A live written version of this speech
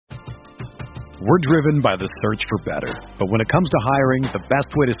We're driven by the search for better. But when it comes to hiring, the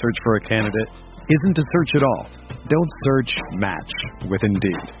best way to search for a candidate isn't to search at all. Don't search, match with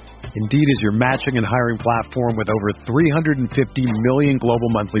Indeed. Indeed is your matching and hiring platform with over 350 million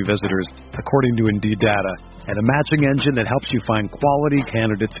global monthly visitors, according to Indeed data, and a matching engine that helps you find quality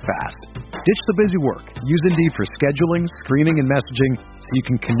candidates fast. Ditch the busy work. Use Indeed for scheduling, screening, and messaging so you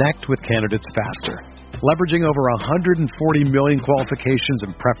can connect with candidates faster. Leveraging over 140 million qualifications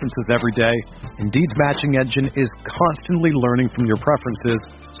and preferences every day, Indeed's matching engine is constantly learning from your preferences,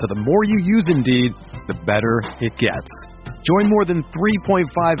 so the more you use Indeed, the better it gets. Join more than 3.5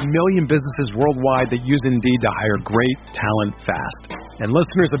 million businesses worldwide that use Indeed to hire great talent fast. And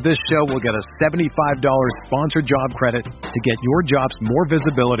listeners of this show will get a $75 sponsored job credit to get your jobs more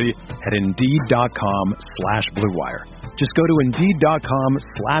visibility at Indeed.com/Blue Wire. Just go to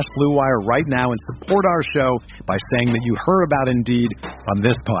Indeed.com/Blue Wire right now and support our show by saying that you heard about Indeed on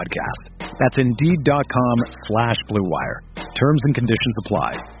this podcast. That's Indeed.com/Blue Wire. Terms and conditions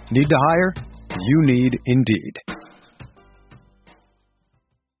apply. Need to hire? You need Indeed.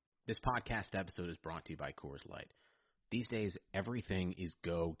 This podcast episode is brought to you by Coors Light. These days, everything is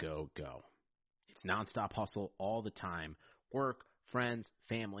go, go, go. It's nonstop hustle all the time. Work, friends,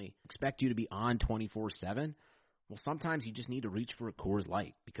 family expect you to be on 24/7. Well, sometimes you just need to reach for a Coors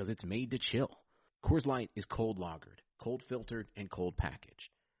Light because it's made to chill. Coors Light is cold lagered, cold filtered, and cold packaged.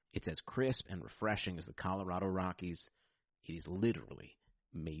 It's as crisp and refreshing as the Colorado Rockies. It is literally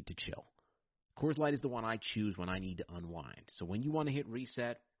made to chill. Coors Light is the one I choose when I need to unwind. So when you want to hit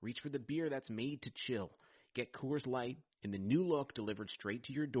reset, reach for the beer that's made to chill. Get Coors Light in the new look delivered straight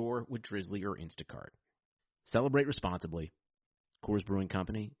to your door with Drizzly or Instacart. Celebrate responsibly. Coors Brewing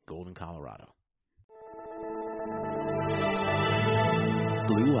Company, Golden, Colorado.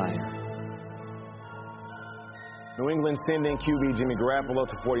 Blue Wire. New England sending QB Jimmy Garoppolo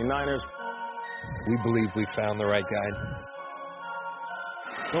to 49ers. We believe we found the right guy.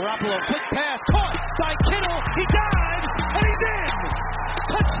 Garoppolo, quick pass, caught by Kittle. He dives, and he's in.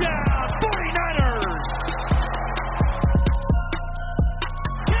 Touchdown, 49ers.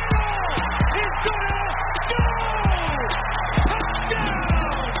 Kittle is gonna go.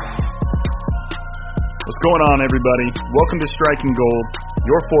 Touchdown. What's going on, everybody? Welcome to Striking Gold,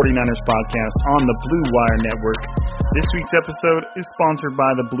 your 49ers podcast on the Blue Wire Network. This week's episode is sponsored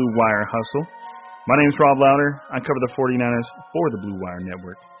by the Blue Wire Hustle. My name is Rob Louder. I cover the 49ers for the Blue Wire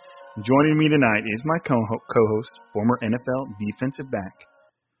Network. Joining me tonight is my co-host, former NFL defensive back,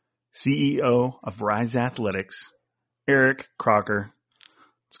 CEO of Rise Athletics, Eric Crocker.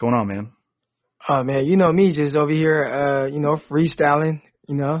 What's going on, man? Oh, man, you know me, just over here, freestyling,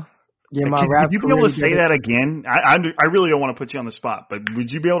 getting my rap. Would you be able to say that again? I really don't want to put you on the spot, but would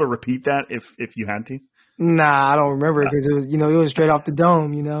you be able to repeat that if you had to? Nah, I don't remember because it was, it was straight off the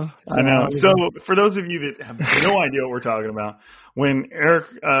dome, I know. So for those of you that have no idea what we're talking about, when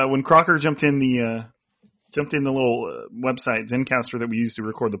Crocker jumped in the little website Zencastr that we use to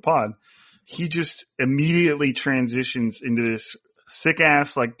record the pod, he just immediately transitions into this sick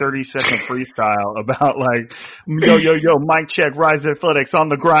ass 30-second freestyle about yo mic check, Rise Athletics on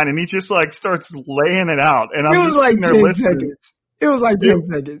the grind, and he just starts laying it out, and I'm just sitting there listening. It was 10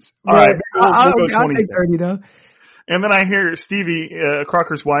 seconds. All right, I'll take 30 though. And then I hear Stevie,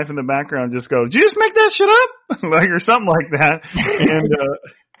 Crocker's wife, in the background just go, "Did you just make that shit up?" or something like that.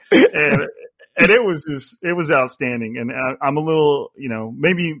 And it was outstanding. And I'm a little,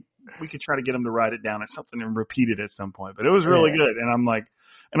 maybe we could try to get him to write it down or something and repeat it at some point. But it was really good. And I'm like,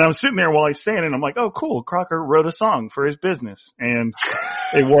 and I was sitting there while he's saying it, and I'm like, oh, cool, Crocker wrote a song for his business. And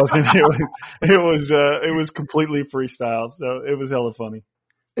it wasn't. It was completely freestyle. So it was hella funny.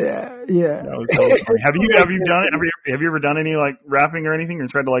 Yeah. That was hella funny. Have you done it? Have you ever done any rapping or anything, or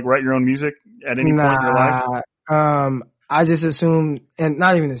tried to write your own music at any point in your life? I just assume, and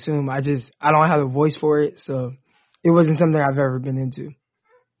not even assume. I don't have a voice for it, so it wasn't something I've ever been into.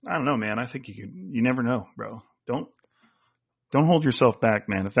 I don't know, man. I think you never know, bro. Don't hold yourself back,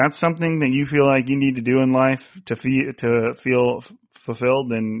 man. If that's something that you feel like you need to do in life to feel fulfilled,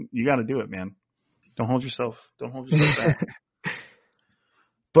 then you got to do it, man. Don't hold yourself back.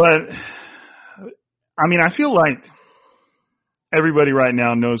 But I mean, I feel like everybody right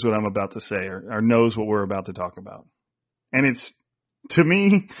now knows what I'm about to say, or knows what we're about to talk about. And it's, to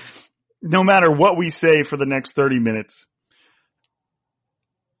me, no matter what we say for the next 30 minutes,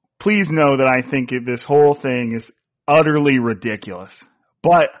 please know that I think this whole thing is utterly ridiculous.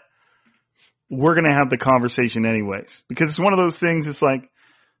 But we're going to have the conversation anyways. Because it's one of those things, it's like,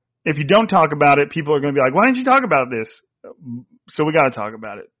 if you don't talk about it, people are going to be like, why didn't you talk about this? So we got to talk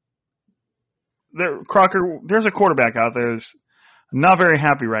about it. Crocker, there's a quarterback out there. Not very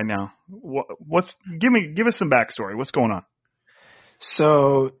happy right now. Give us some backstory. What's going on?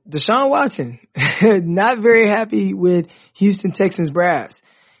 So Deshaun Watson, not very happy with Houston Texans brass.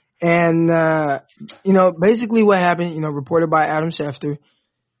 And, basically what happened, reported by Adam Schefter,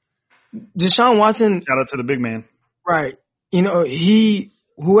 Deshaun Watson. Shout out to the big man. Right.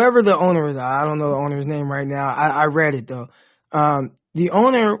 Whoever the owner is, I don't know the owner's name right now. I read it though. The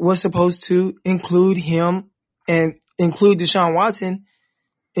owner was supposed to include him and include Deshaun Watson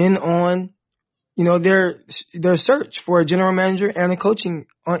on their search for a general manager and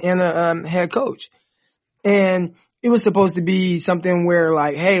a head coach. And it was supposed to be something where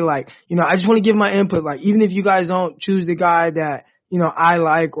I just want to give my input. Like, even if you guys don't choose the guy that, I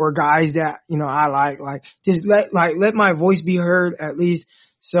like, or guys that, I like, just let my voice be heard at least.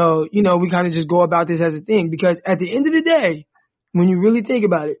 So, we kind of just go about this as a thing, because at the end of the day, when you really think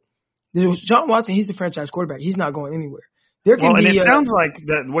about it, Deshaun Watson, he's the franchise quarterback. He's not going anywhere. It sounds like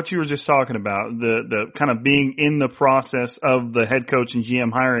that what you were just talking about, the kind of being in the process of the head coach and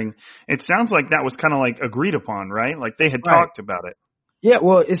GM hiring, it sounds like that was kind of like agreed upon, right? Like they had talked about it. Yeah,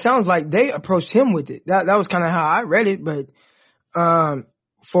 well, it sounds like they approached him with it. That was kind of how I read it, but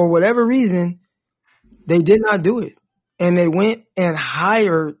for whatever reason, they did not do it. And they went and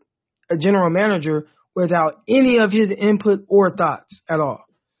hired a general manager without any of his input or thoughts at all.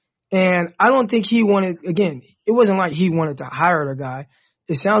 And I don't think he wanted, again, it wasn't like he wanted to hire a guy.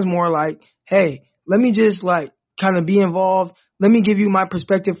 It sounds more like, hey, let me just kind of be involved. Let me give you my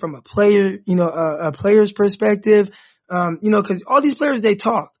perspective from a player, a player's perspective. Cause all these players, they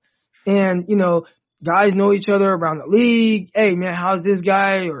talk, and, guys know each other around the league. Hey man, how's this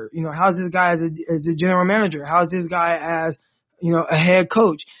guy? Or, how's this guy as a general manager? How's this guy as, a head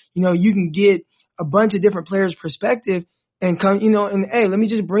coach? You can get a bunch of different players' perspective and come, and hey, let me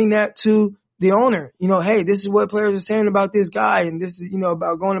just bring that to the owner. Hey, this is what players are saying about this guy, and this is,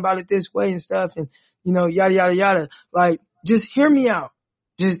 about going about it this way and stuff, and, yada, yada, yada. Like, just hear me out.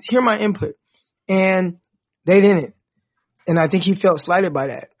 Just hear my input. And they didn't. And I think he felt slighted by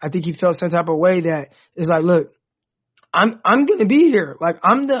that. I think he felt some type of way that it's like, look, I'm going to be here. Like,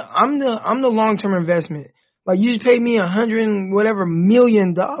 I'm the long-term investment. Like, you just paid me $100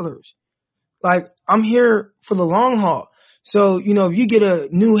 million. Like, I'm here for the long haul. So, if you get a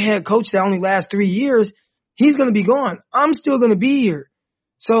new head coach that only lasts 3 years, he's going to be gone. I'm still going to be here.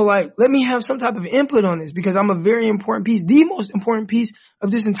 So, let me have some type of input on this, because I'm a very important piece, the most important piece of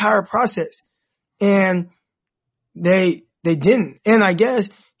this entire process. And they didn't. And I guess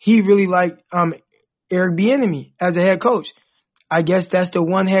he really liked Eric Bieniemy as a head coach. I guess that's the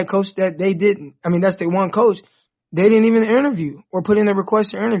one head coach that they didn't. I mean, that's the one coach they didn't even interview or put in a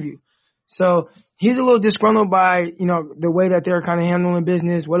request to interview. So he's a little disgruntled by, the way that they're kind of handling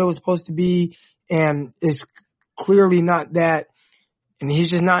business, what it was supposed to be, and it's clearly not that. And he's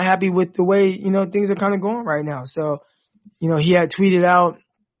just not happy with the way, things are kind of going right now. So, he had tweeted out,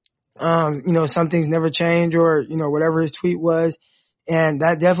 some things never change, or, whatever his tweet was. And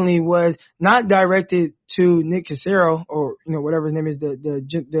that definitely was not directed to Nick Caserio, or, whatever his name is,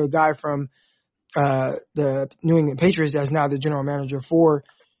 the guy from the New England Patriots that's now the general manager for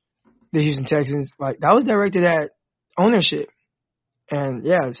the Houston Texans. Like, that was directed at ownership. And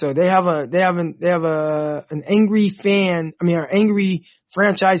yeah, so they have an angry an angry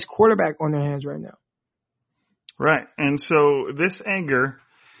franchise quarterback on their hands right now. Right. And so this anger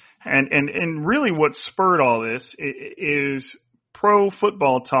and really what spurred all this is Pro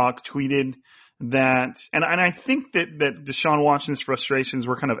Football Talk tweeted that, and I think that Deshaun Watson's frustrations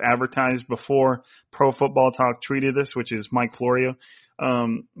were kind of advertised before Pro Football Talk tweeted this, which is Mike Florio,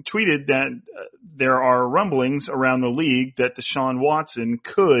 tweeted that there are rumblings around the league that Deshaun Watson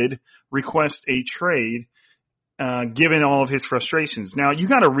could request a trade given all of his frustrations. Now, you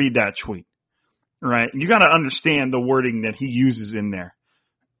got to read that tweet, right? You got to understand the wording that he uses in there.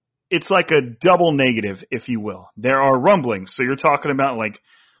 It's like a double negative, if you will. There are rumblings. So you're talking about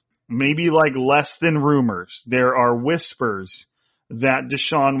maybe less than rumors. There are whispers that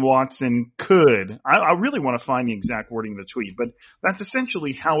Deshaun Watson could. I really want to find the exact wording of the tweet, but that's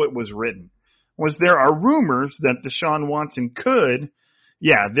essentially how it was written. Was there are rumors that Deshaun Watson could.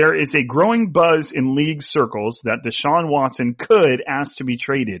 Yeah, there is a growing buzz in league circles that Deshaun Watson could ask to be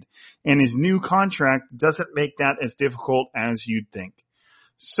traded, and his new contract doesn't make that as difficult as you'd think.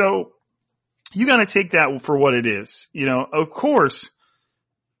 So you got to take that for what it is. Of course,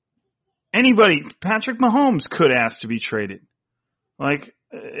 anybody, Patrick Mahomes could ask to be traded.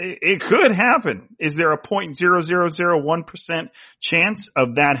 It could happen. Is there a 0.0001% chance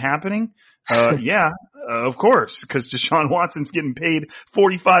of that happening? Yeah, of course, because Deshaun Watson's getting paid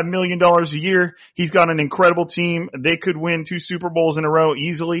 $45 million a year. He's got an incredible team. They could win 2 Super Bowls in a row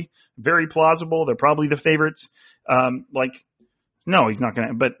easily. Very plausible. They're probably the favorites. No, he's not going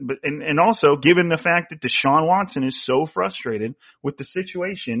to. But also, given the fact that Deshaun Watson is so frustrated with the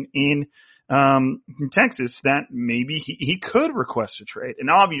situation in Texas, that maybe he could request a trade. And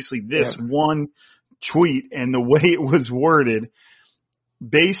obviously, this one tweet and the way it was worded,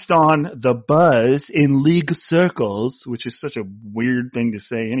 based on the buzz in league circles, which is such a weird thing to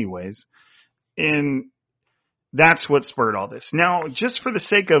say anyways, and that's what spurred all this. Now, just for the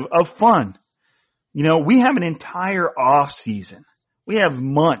sake of fun, we have an entire off season. We have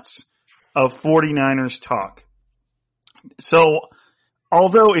months of 49ers talk. So,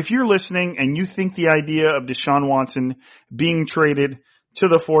 although if you're listening and you think the idea of Deshaun Watson being traded to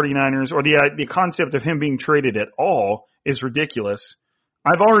the 49ers, or the concept of him being traded at all is ridiculous,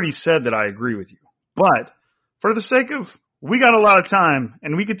 I've already said that I agree with you. But for the sake of, we got a lot of time,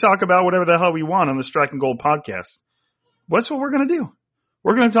 and we could talk about whatever the hell we want on the Strike and Gold podcast. What's what we're going to do?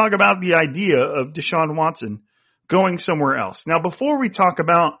 We're going to talk about the idea of Deshaun Watson going somewhere else. Now, before we talk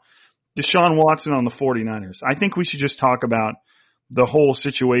about Deshaun Watson on the 49ers, I think we should just talk about the whole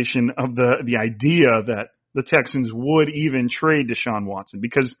situation of the idea that the Texans would even trade Deshaun Watson.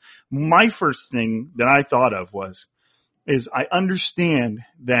 Because my first thing that I thought of is I understand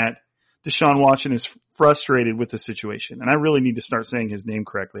that Deshaun Watson is frustrated with the situation. And I really need to start saying his name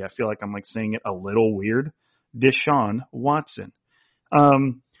correctly. I feel like I'm saying it a little weird. Deshaun Watson.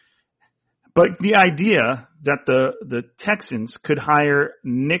 But the idea that the Texans could hire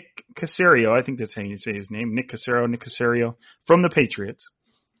Nick Caserio, I think that's how you say his name, Nick Caserio, from the Patriots.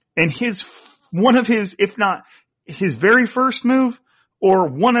 And one of his, if not his very first move, or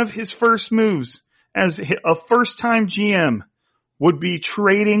one of his first moves as a first-time GM, would be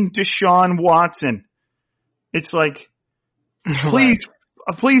trading Deshaun Watson. It's like,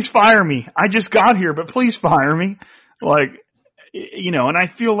 please fire me. I just got here, but please fire me. And I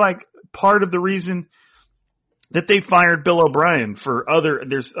feel like part of the reason that they fired Bill O'Brien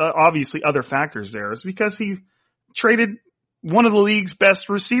there's obviously other factors there, is because he traded one of the league's best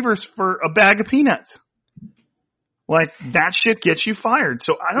receivers for a bag of peanuts. That shit gets you fired.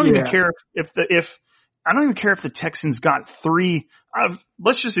 So I don't even care I don't even care if the Texans got 3.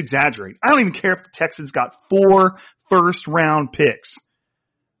 Let's just exaggerate. I don't even care if the Texans got 4 first-round picks,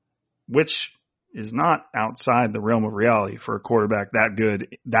 which is not outside the realm of reality for a quarterback that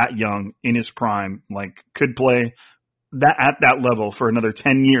good, that young, in his prime, could play at that level for another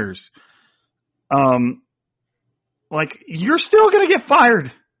 10 years. You're still going to get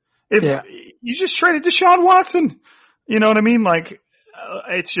fired if you just traded Deshaun Watson. You know what I mean?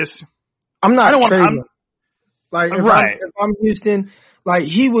 It's just, I'm not trading him. If I'm Houston,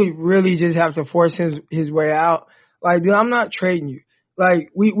 he would really just have to force his way out. Dude, I'm not trading you.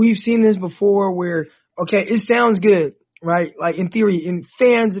 We've seen this before where, okay, it sounds good, right? In theory, and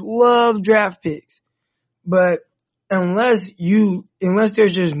fans love draft picks. But unless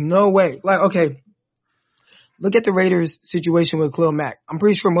there's just no way. Okay, look at the Raiders situation with Khalil Mack. I'm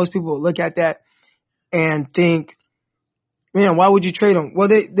pretty sure most people will look at that and think, man, why would you trade him? Well,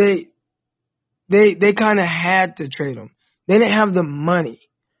 they kind of had to trade him. They didn't have the money.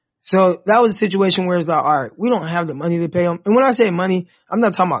 So that was a situation where it's all right, we don't have the money to pay him. And when I say money, I'm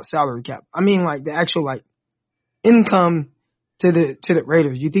not talking about salary cap. I mean the actual income to the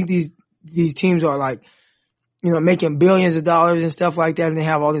Raiders. You think these teams are making billions of dollars and stuff like that, and they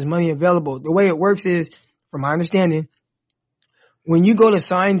have all this money available. The way it works is, from my understanding, when you go to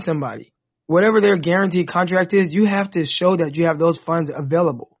sign somebody, whatever their guaranteed contract is, you have to show that you have those funds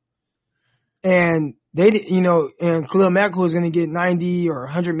available. And and Khalil Mack, who's going to get $90 or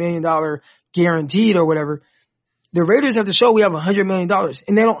 $100 million guaranteed or whatever, the Raiders have to show we have $100 million,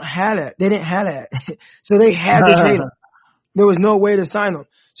 and they don't have that. They didn't have that. So they had to trade him. There was no way to sign him.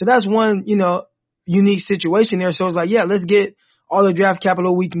 So that's one, unique situation there. So it's let's get all the draft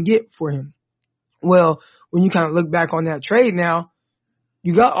capital we can get for him. Well, when you kind of look back on that trade now,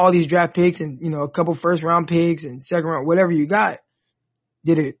 you got all these draft picks and, a couple first round picks and second round, whatever you got.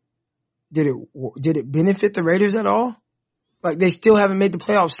 Did it benefit the Raiders at all? They still haven't made the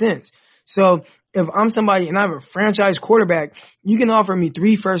playoffs since. So if I'm somebody and I have a franchise quarterback, you can offer me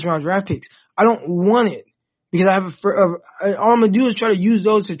 3 first round draft picks. I don't want it because I have all I'm going to do is try to use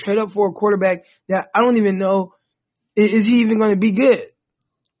those to trade up for a quarterback that I don't even know, is he even going to be good?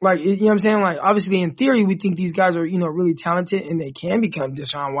 You know what I'm saying? Obviously in theory, we think these guys are, really talented and they can become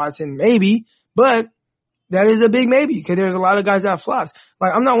Deshaun Watson maybe, but that is a big maybe because there's a lot of guys that flops.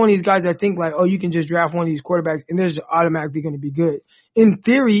 Like, I'm not one of these guys that think like, oh, you can just draft one of these quarterbacks and they're just automatically going to be good. In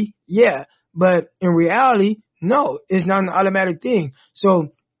theory, yeah, but in reality, no, it's not an automatic thing.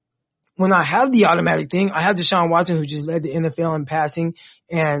 So when I have the automatic thing, I have Deshaun Watson, who just led the NFL in passing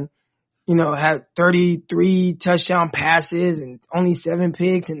and, you know, had 33 touchdown passes and only 7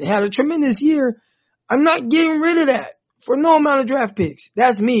 picks and had a tremendous year. I'm not getting rid of that for no amount of draft picks.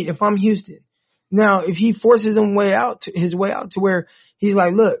 That's me if I'm Houston. Now, if he forces his way out to where he's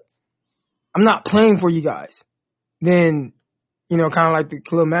like, look, I'm not playing for you guys, then, you know, kind of like the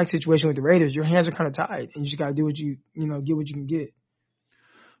Khalil Mack situation with the Raiders, your hands are kind of tied and you just got to do what you get what you can get.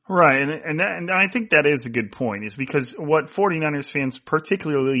 Right, and I think that is a good point, is because what 49ers fans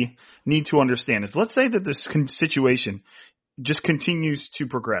particularly need to understand is, let's say that this situation just continues to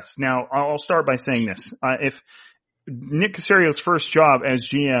progress. Now, I'll start by saying this. If Nick Caserio's first job as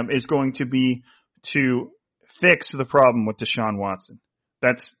GM is going to be to fix the problem with Deshaun Watson,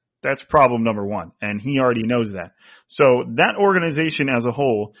 that's problem number one, and he already knows that. So that organization as a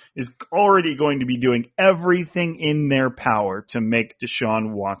whole is already going to be doing everything in their power to make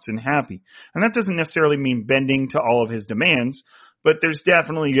Deshaun Watson happy. And that doesn't necessarily mean bending to all of his demands, but there's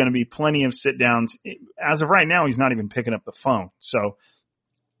definitely going to be plenty of sit-downs. As of right now, he's not even picking up the phone. So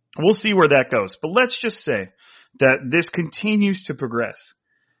we'll see where that goes. But let's just say that this continues to progress.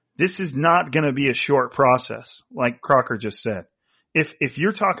 This is not going to be a short process, like Crocker just said. If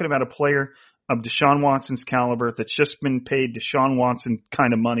you're talking about a player of Deshaun Watson's caliber that's just been paid Deshaun Watson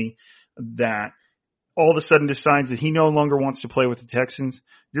kind of money that all of a sudden decides that he no longer wants to play with the Texans,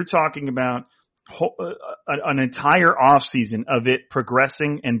 you're talking about an entire offseason of it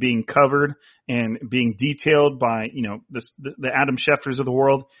progressing and being covered and being detailed by, you know, the Adam Schefters of the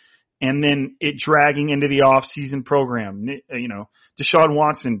world, and then it dragging into the off-season program. You know, Deshaun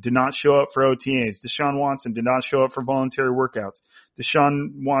Watson did not show up for OTAs. Deshaun Watson did not show up for voluntary workouts.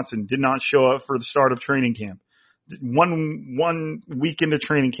 Deshaun Watson did not show up for the start of training camp. One week into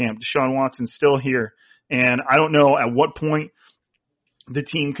training camp, Deshaun Watson's still here. And I don't know at what point the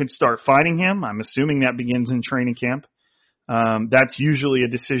team could start fighting him. I'm assuming that begins in training camp. That's usually a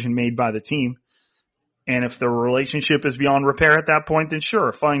decision made by the team. And if the relationship is beyond repair at that point, then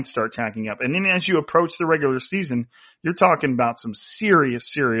sure, fines start tacking up. And then as you approach the regular season, you're talking about some serious,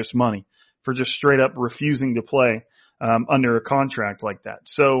 serious money for just straight up refusing to play under a contract like that.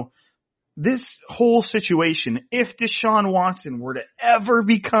 So this whole situation, if Deshaun Watson were to ever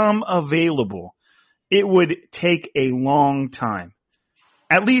become available, it would take a long time.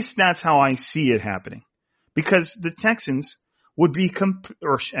 At least that's how I see it happening. Because the Texans would be I'm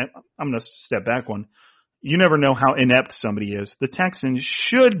going to step back one. You never know how inept somebody is. The Texans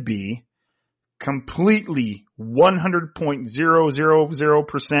should be completely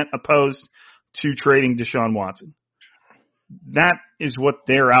 100.000% opposed to trading Deshaun Watson. That is what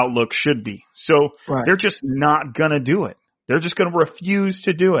their outlook should be. So They're just not going to do it. They're just going to refuse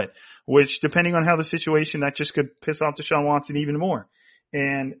to do it, which, depending on how the situation, that just could piss off Deshaun Watson even more.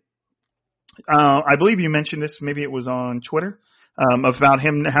 And I believe you mentioned this, maybe it was on Twitter, about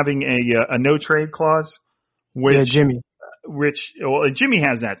him having a no-trade clause. Which Jimmy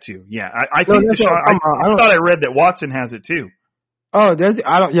has that too. Yeah, I think Deshaun. I thought I read that Watson has it too. Oh, I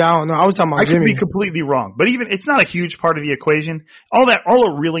don't know. I was talking about Jimmy. I could be completely wrong, but even it's not a huge part of the equation. All it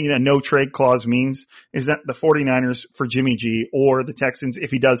really a no trade clause means is that the 49ers for Jimmy G or the Texans, if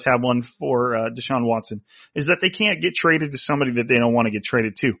he does have one for Deshaun Watson, is that they can't get traded to somebody that they don't want to get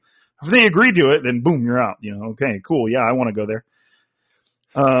traded to. If they agree to it, then boom, you're out. You know, okay, cool, yeah, I want to go there.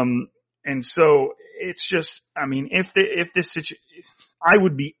 And so it's just, I mean, if this situation, I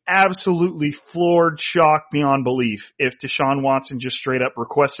would be absolutely floored, shocked beyond belief if Deshaun Watson just straight up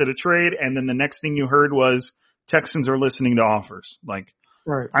requested a trade, and then the next thing you heard was Texans are listening to offers. Like,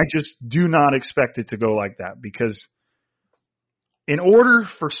 I just do not expect it to go like that, because in order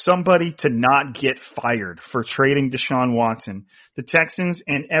for somebody to not get fired for trading Deshaun Watson, the Texans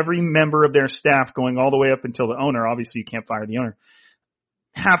and every member of their staff, going all the way up until the owner, obviously you can't fire the owner,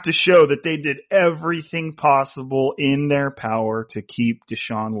 have to show that they did everything possible in their power to keep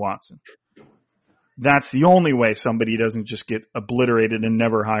Deshaun Watson. That's the only way somebody doesn't just get obliterated and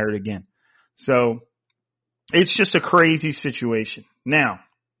never hired again. So it's just a crazy situation. Now,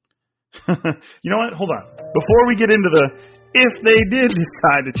 you know what? Hold on. Before we get into if they did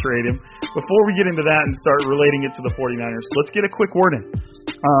decide to trade him, before we get into that and start relating it to the 49ers, let's get a quick word in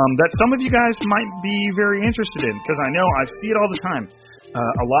that some of you guys might be very interested in, because I know I see it all the time.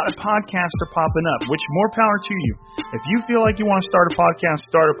 A lot of podcasts are popping up, which more power to you. If you feel like you want to start a podcast,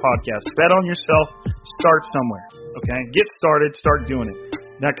 start a podcast. Bet on yourself. Start somewhere. Okay? Get started. Start doing it.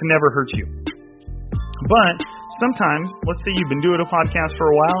 That can never hurt you. But sometimes, let's say you've been doing a podcast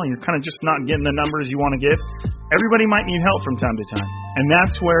for a while and you're kind of just not getting the numbers you want to get. Everybody might need help from time to time. And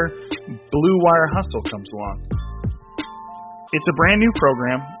that's where Blue Wire Hustle comes along. It's a brand new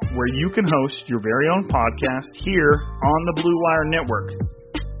program where you can host your very own podcast here on the Blue Wire Network.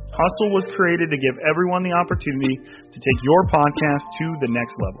 Hustle was created to give everyone the opportunity to take your podcast to the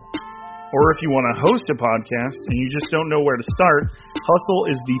next level. Or if you want to host a podcast and you just don't know where to start, Hustle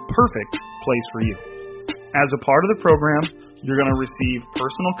is the perfect place for you. As a part of the program, you're going to receive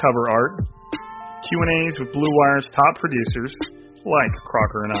personal cover art, Q&As with Blue Wire's top producers, like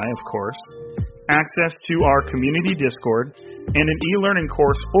Crocker and I, of course, access to our community Discord, and an e-learning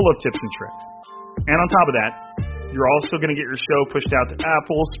course full of tips and tricks. And on top of that, you're also going to get your show pushed out to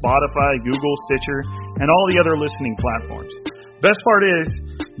Apple, Spotify, Google, Stitcher, and all the other listening platforms. Best part is,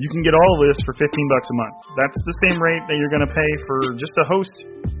 you can get all of this for $15 a month. That's the same rate that you're going to pay for just to host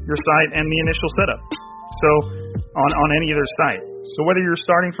your site and the initial setup. So, on any other site. So whether you're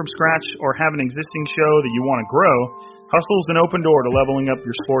starting from scratch or have an existing show that you want to grow, Hustle's an open door to leveling up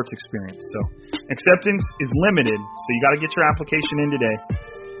your sports experience. So, acceptance is limited, so you got to get your application in today.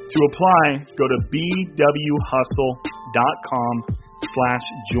 To apply, go to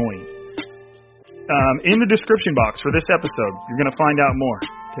bwhustle.com/join. In the description box for this episode, you're going to find out more.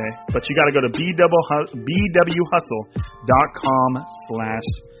 Okay, but you got to go to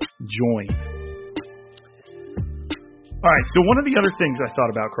bwhustle.com/join. All right. So one of the other things I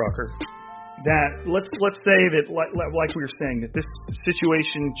thought about, Crocker, that let's say that like we were saying, that this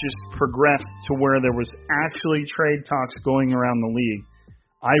situation just progressed to where there was actually trade talks going around the league.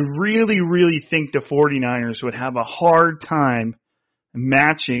 I really, really think the 49ers would have a hard time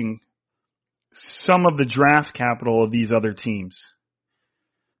matching some of the draft capital of these other teams.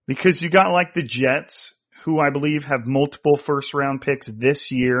 Because you got like the Jets, who I believe have multiple first-round picks this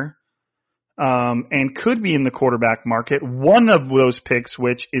year, and could be in the quarterback market. One of those picks,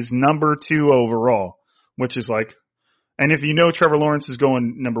 which is number 2 overall, which is like, and if you know Trevor Lawrence is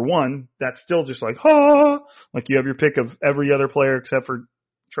going number 1, that's still just like, like you have your pick of every other player except for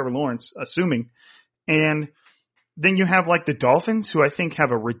Trevor Lawrence, assuming. And then you have like the Dolphins, who I think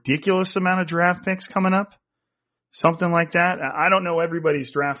have a ridiculous amount of draft picks coming up. Something like that. I don't know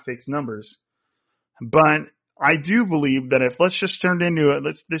everybody's draft picks numbers, but I do believe that if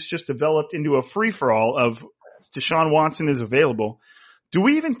this just developed into a free-for-all of Deshaun Watson is available, do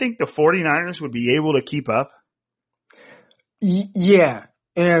we even think the 49ers would be able to keep up? Yeah,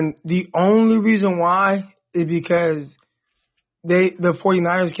 and the only reason why is because the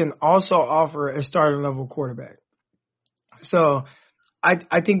 49ers can also offer a starting level quarterback. So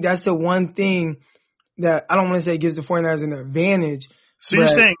I think that's the one thing that I don't want to say gives the 49ers an advantage. So you're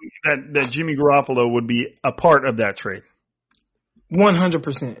saying that Jimmy Garoppolo would be a part of that trade?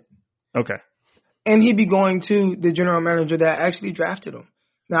 100%. Okay. And he'd be going to the general manager that actually drafted him.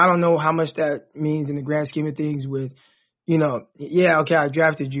 Now, I don't know how much that means in the grand scheme of things with, I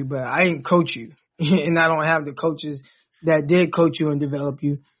drafted you, but I didn't coach you. And I don't have the coaches that did coach you and develop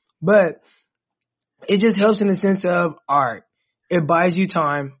you. But it just helps in the sense of, all right, it buys you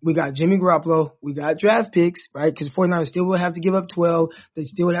time. We got Jimmy Garoppolo. We got draft picks, right? Because 49ers still would have to give up 12. They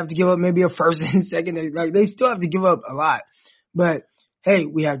still would have to give up maybe a first and second. They still have to give up a lot. But, hey,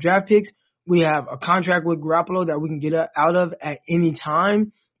 we have draft picks. We have a contract with Garoppolo that we can get out of at any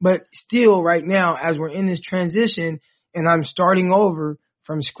time. But still, right now, as we're in this transition and I'm starting over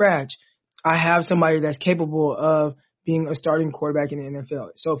from scratch, I have somebody that's capable of being a starting quarterback in the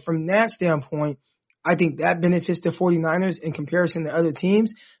NFL. So from that standpoint, I think that benefits the 49ers in comparison to other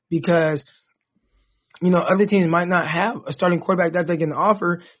teams because, other teams might not have a starting quarterback that they can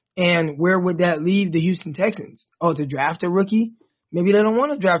offer. And where would that leave the Houston Texans? Oh, to draft a rookie? Maybe they don't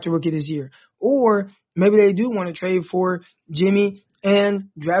want to draft a rookie this year. Or maybe they do want to trade for Jimmy and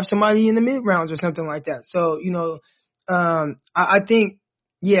draft somebody in the mid-rounds or something like that. So, I think,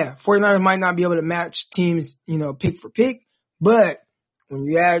 49ers might not be able to match teams, pick for pick. But when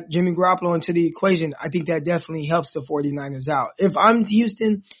you add Jimmy Garoppolo into the equation, I think that definitely helps the 49ers out. If I'm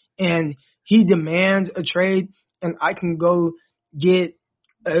Houston and he demands a trade and I can go get,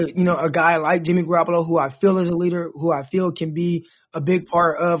 a guy like Jimmy Garoppolo who I feel is a leader, who I feel can be a big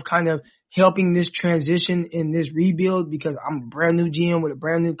part of kind of helping this transition in this rebuild because I'm a brand new GM with a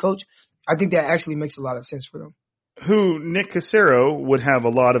brand new coach, I think that actually makes a lot of sense for them. Who, Nick Cassero, would have a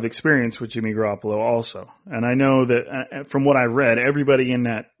lot of experience with Jimmy Garoppolo also. And I know that from what I read, everybody in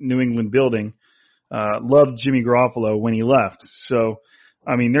that New England building loved Jimmy Garoppolo when he left. So,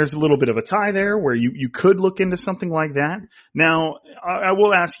 I mean, there's a little bit of a tie there where you could look into something like that. Now, I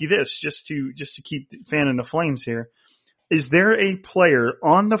will ask you this, just to keep fanning the flames here. is there a player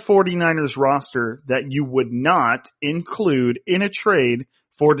on the 49ers roster that you would not include in a trade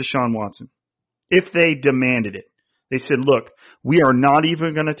for Deshaun Watson if they demanded it? They said, look, we are not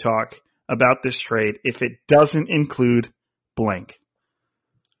even going to talk about this trade if it doesn't include blank.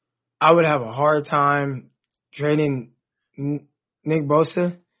 I would have a hard time trading Nick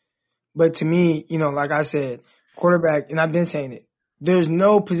Bosa. But to me, like I said, quarterback, and I've been saying it, there's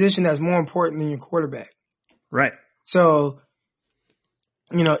no position that's more important than your quarterback. Right. So,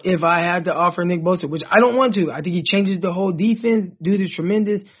 if I had to offer Nick Bosa, which I don't want to, I think he changes the whole defense. Dude is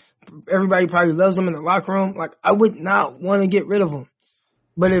tremendous. Everybody probably loves him in the locker room. Like, I would not want to get rid of him.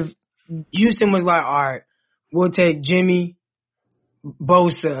 But if Houston was like, all right, we'll take Jimmy,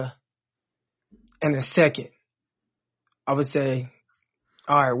 Bosa, and a second, I would say,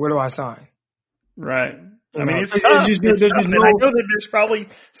 all right, where do I sign? Right. I mean, it's It's tough. just- It's there's tough. just And no- I know that there's probably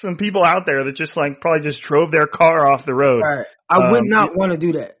some people out there that just probably just drove their car off the road. All right. I would not want to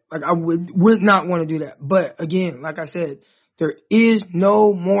do that. Like, I would not want to do that. But again, like I said, there is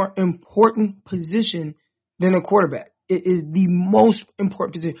no more important position than a quarterback. It is the most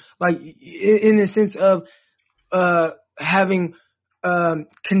important position. Like, in the sense of having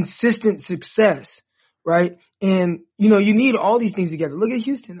consistent success, right? And you need all these things together. Look at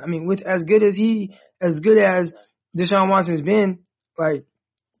Houston. I mean, with as good as Deshaun Watson's been, like,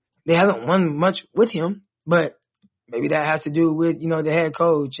 they haven't won much with him, but maybe that has to do with the head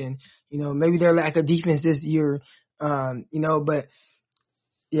coach and maybe their lack of defense this year. But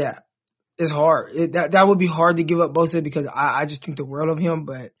yeah, it's hard. That would be hard to give up Bosa because I just think the world of him,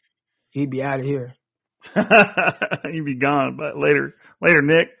 but he'd be out of here. He'd be gone, but later,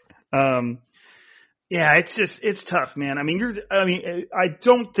 Nick. Yeah, it's tough, man. I mean, I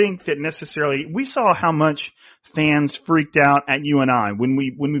don't think that necessarily. We saw how much fans freaked out at UNI when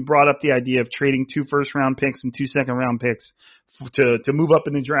we brought up the idea of trading 2 first-round picks and 2 second-round picks to move up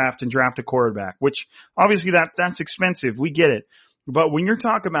in the draft and draft a quarterback. Which obviously that's expensive. We get it, but when you're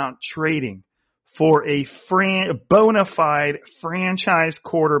talking about trading for a bona fide franchise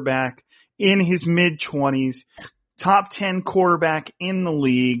quarterback in his mid-20s, top 10 quarterback in the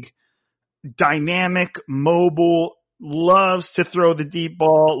league. Dynamic, mobile, loves to throw the deep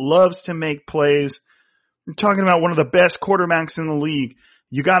ball, loves to make plays. We're talking about one of the best quarterbacks in the league.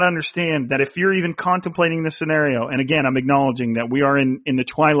 You got to understand that if you're even contemplating this scenario, and again, I'm acknowledging that we are in the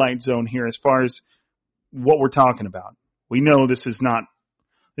twilight zone here as far as what we're talking about. We know this is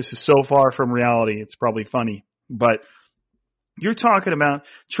so far from reality. It's probably funny, but you're talking about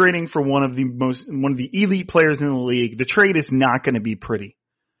trading for one of the elite players in the league. The trade is not going to be pretty.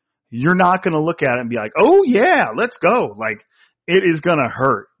 You're not going to look at it and be like, oh, yeah, let's go. Like, it is going to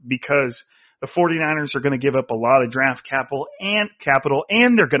hurt because the 49ers are going to give up a lot of draft capital,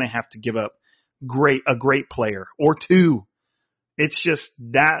 and they're going to have to give up a great player or two. It's just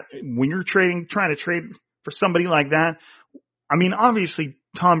that when you're trying to trade for somebody like that, I mean, obviously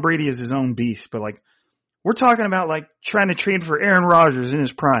Tom Brady is his own beast, but like we're talking about like trying to trade for Aaron Rodgers in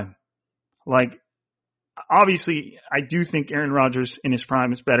his prime. Like, obviously, I do think Aaron Rodgers in his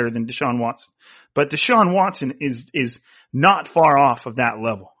prime is better than Deshaun Watson. But Deshaun Watson is not far off of that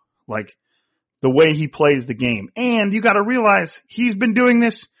level, like the way he plays the game. And you got to realize he's been doing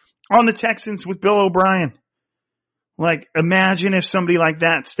this on the Texans with Bill O'Brien. Like, imagine if somebody like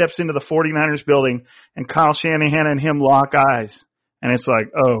that steps into the 49ers building and Kyle Shanahan and him lock eyes. And it's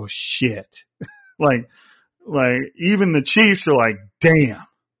like, oh, shit. like even the Chiefs are like, damn.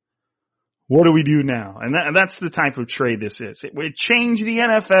 What do we do now? And that's the type of trade this is. It would change the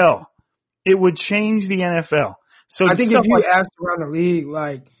NFL. It would change the NFL. So I think if you asked around the league,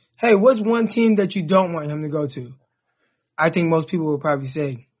 like, hey, what's one team that you don't want him to go to? I think most people would probably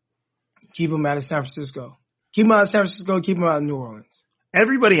say, keep him out of San Francisco. Keep him out of San Francisco, keep him out of New Orleans.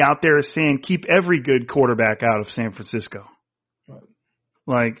 Everybody out there is saying keep every good quarterback out of San Francisco. Right.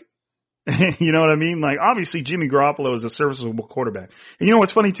 Like, you know what I mean? Like, obviously, Jimmy Garoppolo is a serviceable quarterback. And you know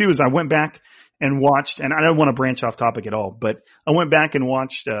what's funny, too, is I went back and watched, and I don't want to branch off topic at all, but I went back and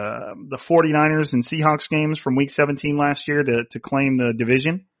watched the 49ers and Seahawks games from Week 17 last year to claim the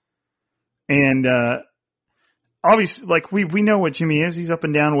division. And obviously, like, we know what Jimmy is. He's up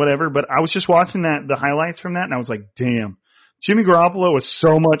and down, whatever. But I was just watching the highlights from that, and I was like, damn. Jimmy Garoppolo is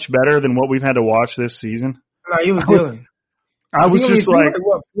so much better than what we've had to watch this season. No, he was dealing. I was just like,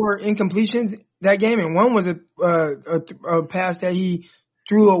 what, 4 incompletions that game, and one was a pass that he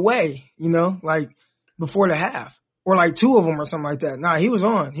threw away, like before the half, or like 2 of them or something like that. Nah, he was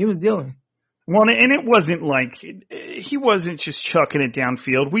on. He was dealing. Well, and it wasn't like he wasn't just chucking it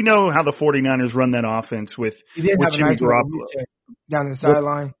downfield. We know how the 49ers run that offense with He did have a Jimmy nice Garoppolo check down the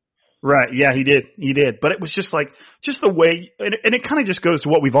sideline. Right. Yeah, he did. But it was just the way, and it kind of just goes to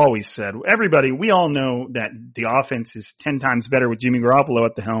what we've always said. We all know that the offense is 10 times better with Jimmy Garoppolo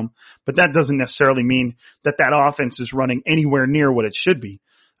at the helm, but that doesn't necessarily mean that offense is running anywhere near what it should be.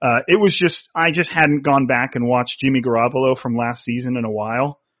 I just hadn't gone back and watched Jimmy Garoppolo from last season in a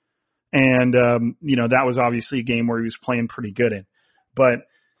while. And, that was obviously a game where he was playing pretty good in. But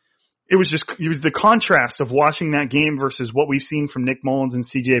it was the contrast of watching that game versus what we've seen from Nick Mullins and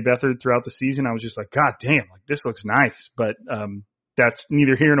C.J. Beathard throughout the season. I was just like, God damn, this looks nice. But that's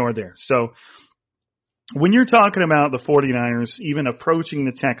neither here nor there. So when you're talking about the 49ers even approaching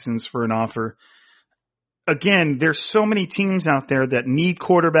the Texans for an offer, again, there's so many teams out there that need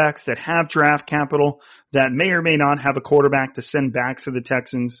quarterbacks, that have draft capital, that may or may not have a quarterback to send back to the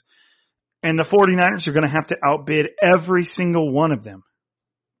Texans. And the 49ers are going to have to outbid every single one of them.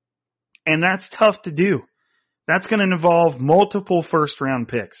 And that's tough to do. That's going to involve multiple first-round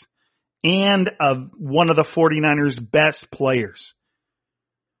picks and one of the 49ers' best players.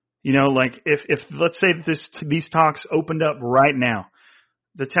 If let's say that these talks opened up right now,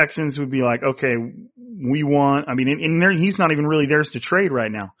 the Texans would be like, okay, we want. He's not even really theirs to trade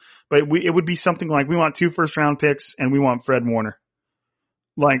right now, but it would be something like we want 2 first-round picks and we want Fred Warner.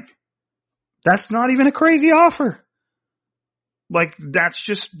 That's not even a crazy offer. That's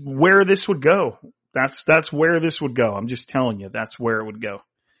just where this would go. That's where this would go. I'm just telling you, that's where it would go.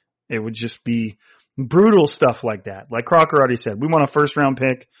 It would just be brutal stuff like that. Like Crocker already said, we want a first-round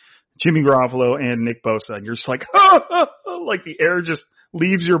pick, Jimmy Garoppolo, and Nick Bosa. And you're just like, like the air just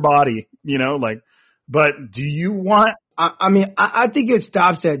leaves your body, but do you want? I think it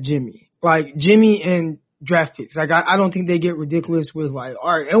stops at Jimmy. Jimmy and draft picks. I don't think they get ridiculous with all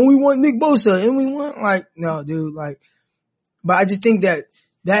right, and we want Nick Bosa, and we want no, dude, but I just think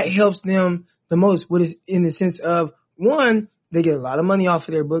that helps them the most in the sense of, one, they get a lot of money off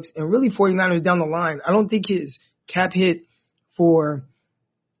of their books, and really 49ers down the line, I don't think his cap hit for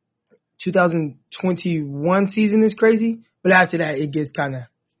 2021 season is crazy, but after that it gets kind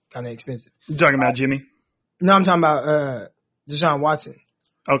of expensive. You talking about Jimmy? No, I'm talking about Deshaun Watson.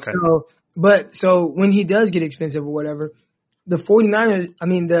 Okay. So when he does get expensive or whatever, the 49ers,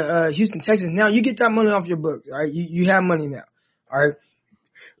 the Houston Texans, now you get that money off your books, all right? You have money now, all right?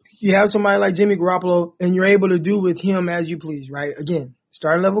 You have somebody like Jimmy Garoppolo, and you're able to do with him as you please, right? Again,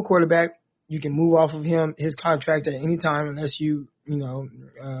 starting level quarterback, you can move off of his contract at any time unless you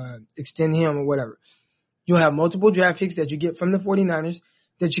extend him or whatever. You'll have multiple draft picks that you get from the 49ers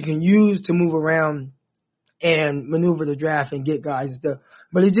that you can use to move around and maneuver the draft and get guys and stuff.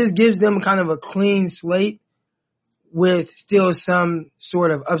 But it just gives them kind of a clean slate with still some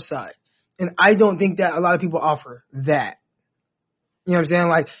sort of upside. And I don't think that a lot of people offer that. You know what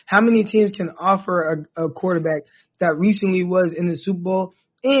I'm saying? How many teams can offer a quarterback that recently was in the Super Bowl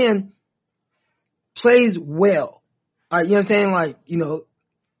and plays well? You know what I'm saying?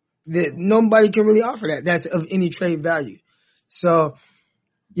 That nobody can really offer that. That's of any trade value. So,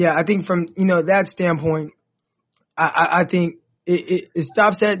 yeah, I think from, that standpoint, I think it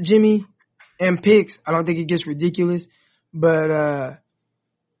stops at Jimmy and picks. I don't think it gets ridiculous, but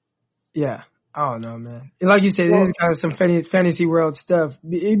yeah, I don't know, man. And like you said, it is kind of some fantasy world stuff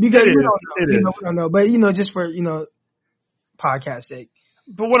because we don't know, but just for podcast sake.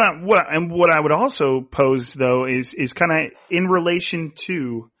 But what I would also pose though is kind of in relation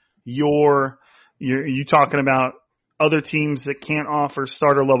to you talking about other teams that can't offer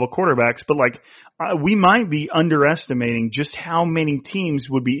starter level quarterbacks, but we might be underestimating just how many teams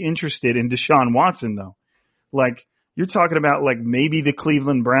would be interested in Deshaun Watson though. You're talking about maybe the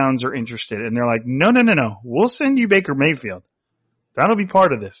Cleveland Browns are interested and they're like, no, we'll send you Baker Mayfield. That'll be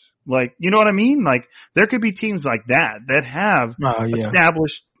part of this. You know what I mean? There could be teams like that have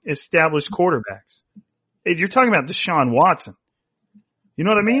established quarterbacks. If you're talking about Deshaun Watson, you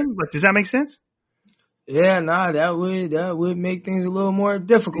know what I mean? Does that make sense? Yeah, that would make things a little more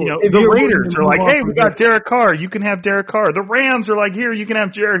difficult. The Raiders are like, hey, we got Derek Carr. You can have Derek Carr. The Rams are like, here, you can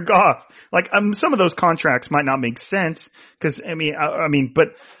have Jared Goff. Some of those contracts might not make sense because, but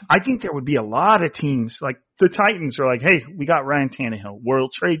I think there would be a lot of teams. The Titans are like, hey, we got Ryan Tannehill. We'll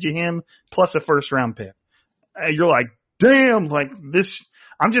trade you him plus a first-round pick. You're like, damn, this.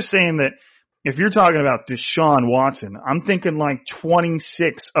 I'm just saying that if you're talking about Deshaun Watson, I'm thinking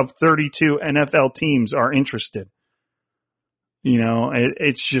 26 of 32 NFL teams are interested.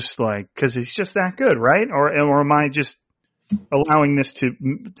 It's just because he's just that good, right? Or am I just allowing this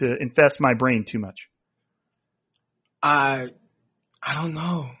to infest my brain too much? I don't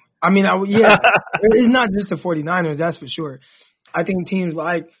know. It's not just the 49ers, that's for sure. I think teams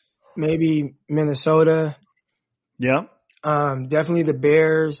like maybe Minnesota. Yeah. Definitely the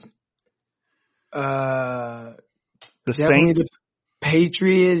Bears. The Definitely Saints. the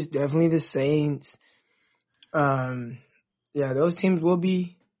Patriots. Definitely the Saints. Yeah, those teams they'll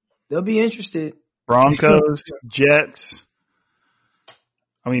be interested. Broncos, Jets.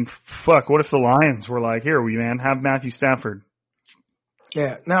 I mean, fuck. What if the Lions were like, "Here, man, have Matthew Stafford."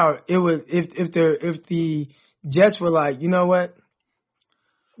 Yeah. Now it would if the Jets were like, you know what,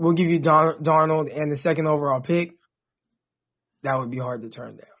 we'll give you Darnold and the second overall pick. That would be hard to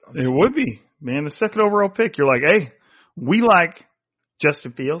turn down. It would be, man. The second overall pick. You're like, hey, we like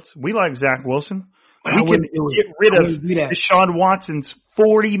Justin Fields. We like Zach Wilson. We can get rid of Deshaun Watson's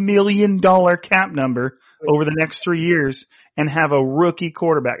 $40 million cap number over the next 3 years and have a rookie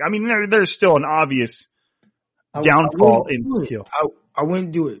quarterback. I mean, there's still an obvious downfall in skill. I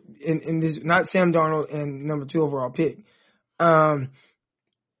wouldn't do it. In this, not Sam Darnold and number 2 overall pick. Sam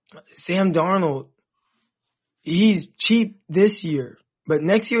Darnold, he's cheap this year, but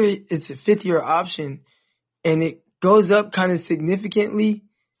next year it's a 5th-year option, and it goes up kind of significantly.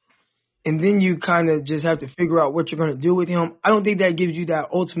 And then you kind of just have to figure out what you're going to do with him. I don't think that gives you that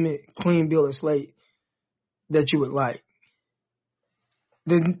ultimate clean bill of slate that you would like.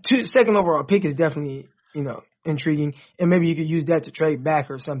 The second overall pick is definitely, intriguing. And maybe you could use that to trade back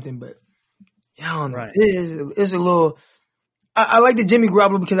or something. But, I don't know. Right. It's a little – I like the Jimmy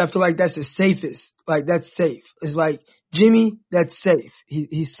Garoppolo because I feel like that's the safest. Like, that's safe. It's like, Jimmy, that's safe.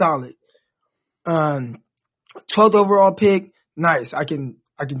 He's solid. 12th overall pick, nice. I can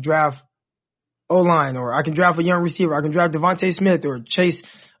draft O-line, or I can draft a young receiver. I can draft Devontae Smith or Chase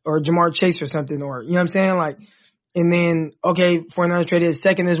or Jamar Chase or something, or, you know what I'm saying? Like, and then, okay, 49ers traded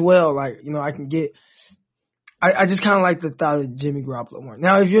second as well. Like, I can get – I just kind of like the thought of Jimmy Garoppolo more.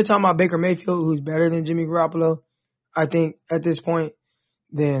 Now, if you're talking about Baker Mayfield, who's better than Jimmy Garoppolo, I think at this point,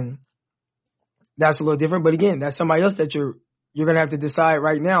 then that's a little different. But again, that's somebody else that you're going to have to decide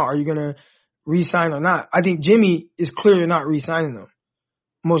right now. Are you going to re-sign or not? I think Jimmy is clearly not re-signing them.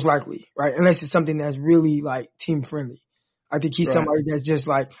 Most likely, right? Unless it's something that's really, like, team-friendly. I think he's somebody that's just,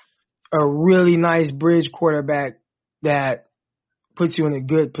 like, a really nice bridge quarterback that puts you in a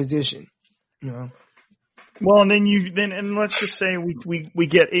good position, Well, and then let's just say we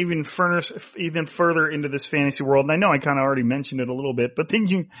get even further into this fantasy world. And I know I kind of already mentioned it a little bit, but then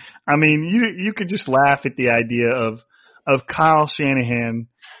you could just laugh at the idea of Kyle Shanahan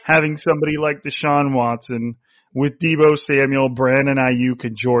having somebody like Deshaun Watson with Deebo Samuel, Brandon Ayuk,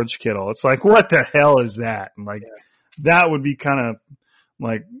 and George Kittle. It's like, what the hell is that? And that would be kind of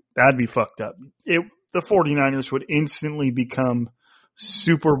like, that'd be fucked up. The 49ers would instantly become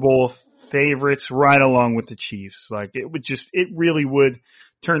Super Bowl favorites right along with the Chiefs. Like, it really would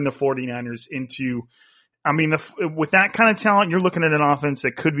turn the 49ers into, with that kind of talent, you're looking at an offense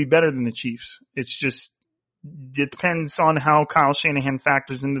that could be better than the Chiefs. It depends on how Kyle Shanahan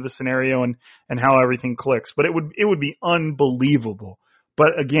factors into the scenario and how everything clicks. But it would be unbelievable.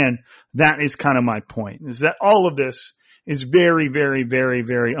 But again, that is kind of my point, is that all of this is very, very, very,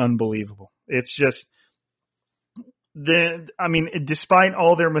 very unbelievable. It's just despite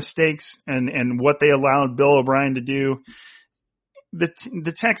all their mistakes and what they allowed Bill O'Brien to do,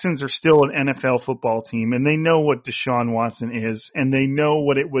 the Texans are still an NFL football team, and they know what Deshaun Watson is, and they know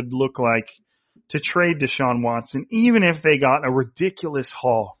what it would look like to trade Deshaun Watson, even if they got a ridiculous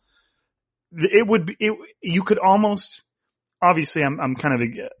haul. You could almost, obviously I'm kind of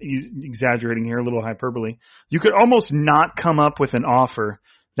exaggerating here, a little hyperbole. You could almost not come up with an offer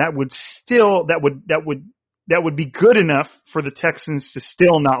that would be good enough for the Texans to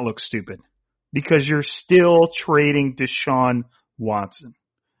still not look stupid, because you're still trading Deshaun Watson.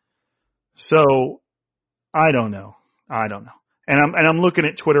 So I don't know. And I'm looking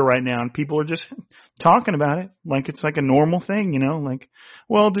at Twitter right now, and people are just talking about it like it's like a normal thing, like,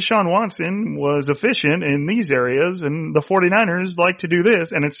 well, Deshaun Watson was efficient in these areas, and the 49ers like to do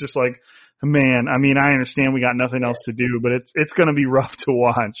this. And it's just like, man, I understand we got nothing else to do, but it's going to be rough to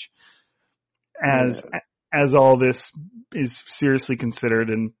watch as all this is seriously considered.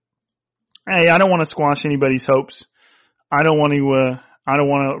 And hey, I don't want to squash anybody's hopes. I don't want to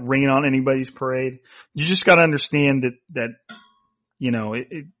rain on anybody's parade. You just got to understand that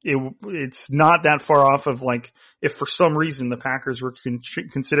it's not that far off of, like, if for some reason the Packers were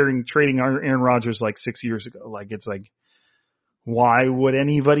considering trading Aaron Rodgers like 6 years ago. Like, it's like, why would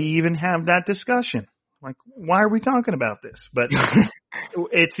anybody even have that discussion? Like, why are we talking about this? But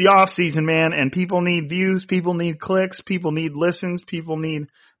it's the off season, man, and people need views, people need clicks, people need listens, people need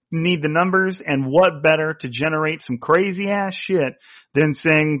the numbers, and what better to generate some crazy ass shit than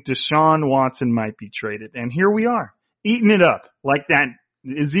saying Deshaun Watson might be traded. And here we are, eating it up like that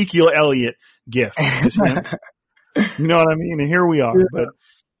Ezekiel Elliott gift. You know what I mean? And here we are. But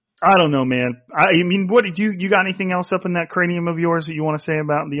I don't know, man. I mean, what did you got anything else up in that cranium of yours that you want to say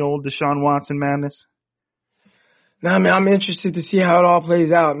about the old Deshaun Watson madness? No, man, I'm interested to see how it all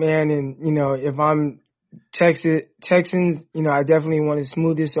plays out, man. And, if I'm Texans, I definitely want to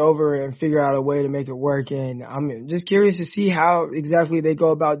smooth this over and figure out a way to make it work. And I'm just curious to see how exactly they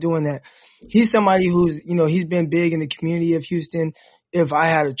go about doing that. He's somebody who's, he's been big in the community of Houston. If I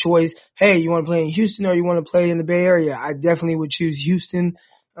had a choice, hey, you want to play in Houston or you want to play in the Bay Area? I definitely would choose Houston.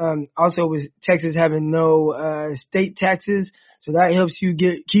 Also with Texas having no state taxes, so that helps you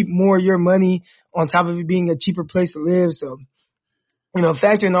keep more of your money on top of it being a cheaper place to live. So,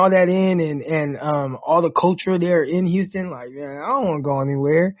 factoring all that in and all the culture there in Houston, like, man, I don't want to go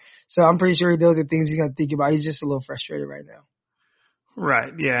anywhere. So I'm pretty sure those are things he's going to think about. He's just a little frustrated right now.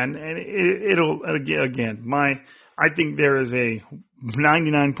 Right, yeah, and it'll again, I think there is a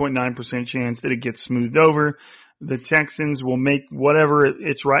 99.9% chance that it gets smoothed over. The Texans will make whatever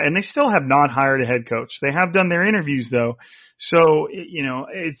it's right. And they still have not hired a head coach. They have done their interviews, though. So,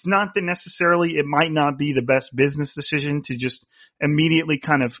 it's not that necessarily it might not be the best business decision to just immediately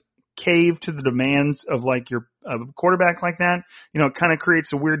kind of cave to the demands of like your quarterback like that. It kind of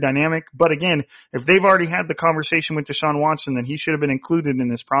creates a weird dynamic. But again, if they've already had the conversation with Deshaun Watson that he should have been included in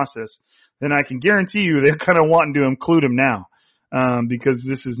this process, then I can guarantee you they're kind of wanting to include him now. Because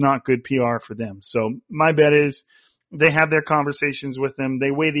this is not good PR for them. So my bet is they have their conversations with them. They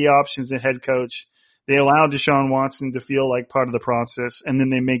weigh the options at head coach. They allow Deshaun Watson to feel like part of the process, and then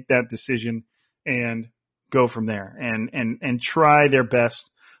they make that decision and go from there and try their best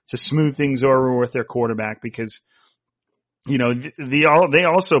to smooth things over with their quarterback because, they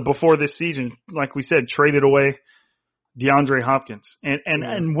also, before this season, like we said, traded away DeAndre Hopkins.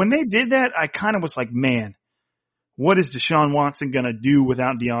 And when they did that, I kind of was like, man, what is Deshaun Watson going to do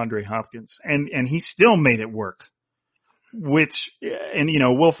without DeAndre Hopkins? And he still made it work, which,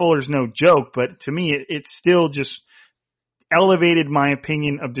 Will Fuller's no joke, but to me, it still just elevated my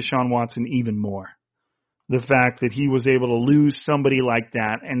opinion of Deshaun Watson even more. The fact that he was able to lose somebody like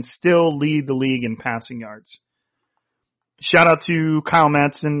that and still lead the league in passing yards. Shout out to Kyle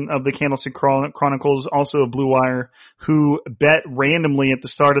Madsen of the Candlestick Chronicles, also of Blue Wire, who bet randomly at the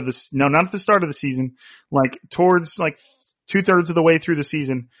start of not at the start of the season, like towards like 2/3 of the way through the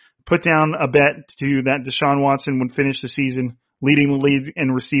season, put down a bet to that Deshaun Watson would finish the season leading the league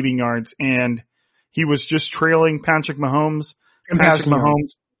in receiving yards, and he was just trailing Patrick Mahomes. In passing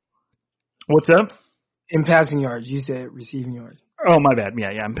yards. What's up? In passing yards, you said receiving yards. Oh, my bad.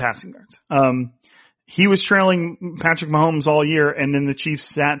 Yeah, in passing yards. He was trailing Patrick Mahomes all year, and then the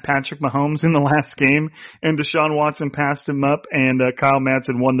Chiefs sat Patrick Mahomes in the last game, and Deshaun Watson passed him up, and Kyle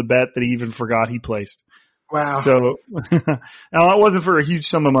Madsen won the bet that he even forgot he placed. Wow. So, now, it wasn't for a huge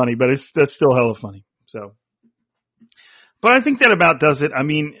sum of money, but that's still hella funny. So, but I think that about does it. I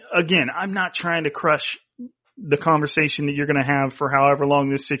mean, again, I'm not trying to crush the conversation that you're going to have for however long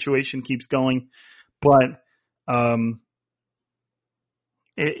this situation keeps going, but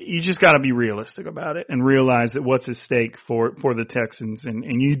you just got to be realistic about it and realize that what's at stake for the Texans,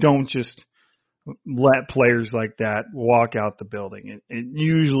 and you don't just let players like that walk out the building. It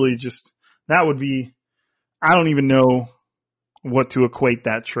usually just that would be, I don't even know what to equate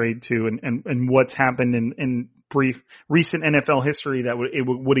that trade to, and what's happened in recent NFL history that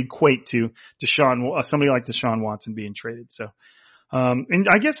would equate to somebody like Deshaun Watson being traded. So. And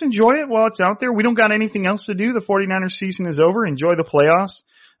I guess enjoy it while it's out there. We don't got anything else to do. The 49ers season is over. Enjoy the playoffs.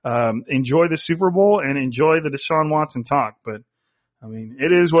 Enjoy the Super Bowl and enjoy the Deshaun Watson talk. But, I mean,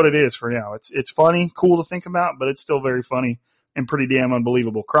 it is what it is for now. It's funny, cool to think about, but it's still very funny and pretty damn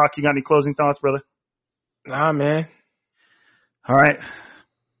unbelievable. Croc, you got any closing thoughts, brother? Nah, man. All right.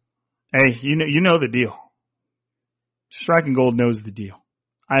 Hey, you know the deal. Striking Gold knows the deal.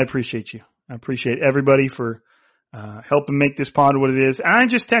 I appreciate you. I appreciate everybody for helping make this pod what it is. And I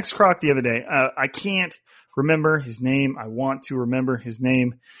just texted Croc the other day. I can't remember his name. I want to remember his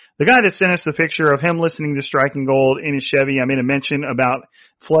name. The guy that sent us the picture of him listening to Striking Gold in his Chevy, I made a mention about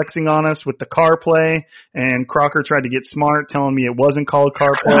flexing on us with the CarPlay, and Crocker tried to get smart, telling me it wasn't called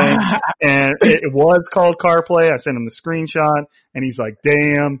CarPlay, and it was called CarPlay. I sent him the screenshot, and he's like,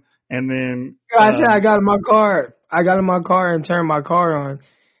 damn. And then I said I got in my car. I got in my car and turned my car on.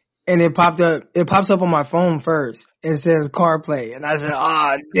 And it pops up on my phone first. It says CarPlay. And I said,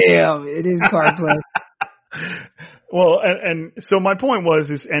 damn, it is CarPlay. Well, and so my point was,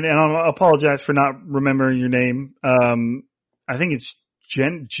 and I apologize for not remembering your name. I think it's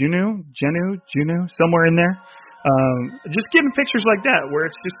Junu, somewhere in there. Just getting pictures like that, where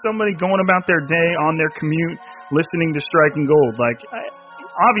it's just somebody going about their day on their commute, listening to Striking Gold. Like,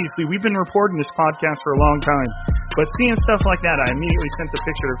 obviously, we've been reporting this podcast for a long time. But seeing stuff like that, I immediately sent the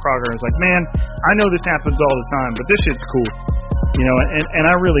picture to Crocker. I was like, man, I know this happens all the time, but this shit's cool. You know, and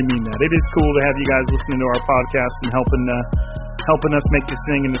I really mean that. It is cool to have you guys listening to our podcast and helping us make this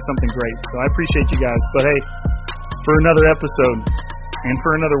thing into something great. So I appreciate you guys. But hey, for another episode and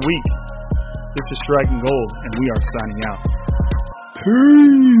for another week, this is Striking Gold, and we are signing out.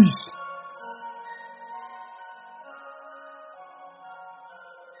 Peace.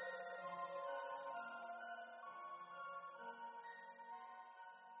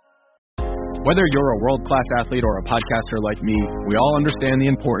 Whether you're a world-class athlete or a podcaster like me, we all understand the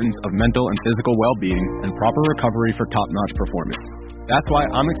importance of mental and physical well-being and proper recovery for top-notch performance. That's why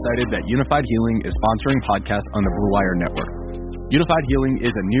I'm excited that Unified Healing is sponsoring podcasts on the Blue Wire Network. Unified Healing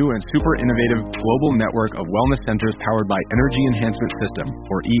is a new and super innovative global network of wellness centers powered by Energy Enhancement System,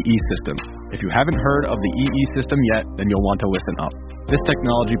 or EE System. If you haven't heard of the EE System yet, then you'll want to listen up. This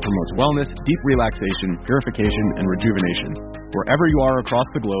technology promotes wellness, deep relaxation, purification, and rejuvenation. Wherever you are across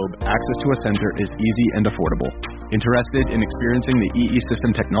the globe, access to a center is easy and affordable. Interested in experiencing the EE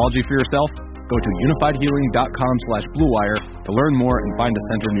System technology for yourself? Go to unifiedhealing.com/bluewire to learn more and find a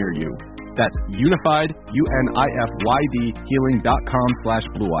center near you. That's unified, UNIFYD,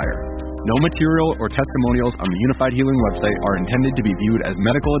 healing.com/bluewire. No material or testimonials on the Unified Healing website are intended to be viewed as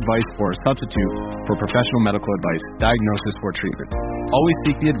medical advice or a substitute for professional medical advice, diagnosis, or treatment. Always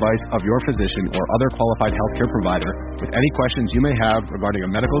seek the advice of your physician or other qualified healthcare provider with any questions you may have regarding a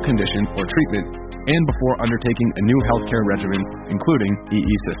medical condition or treatment and before undertaking a new healthcare regimen, including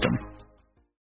EE System.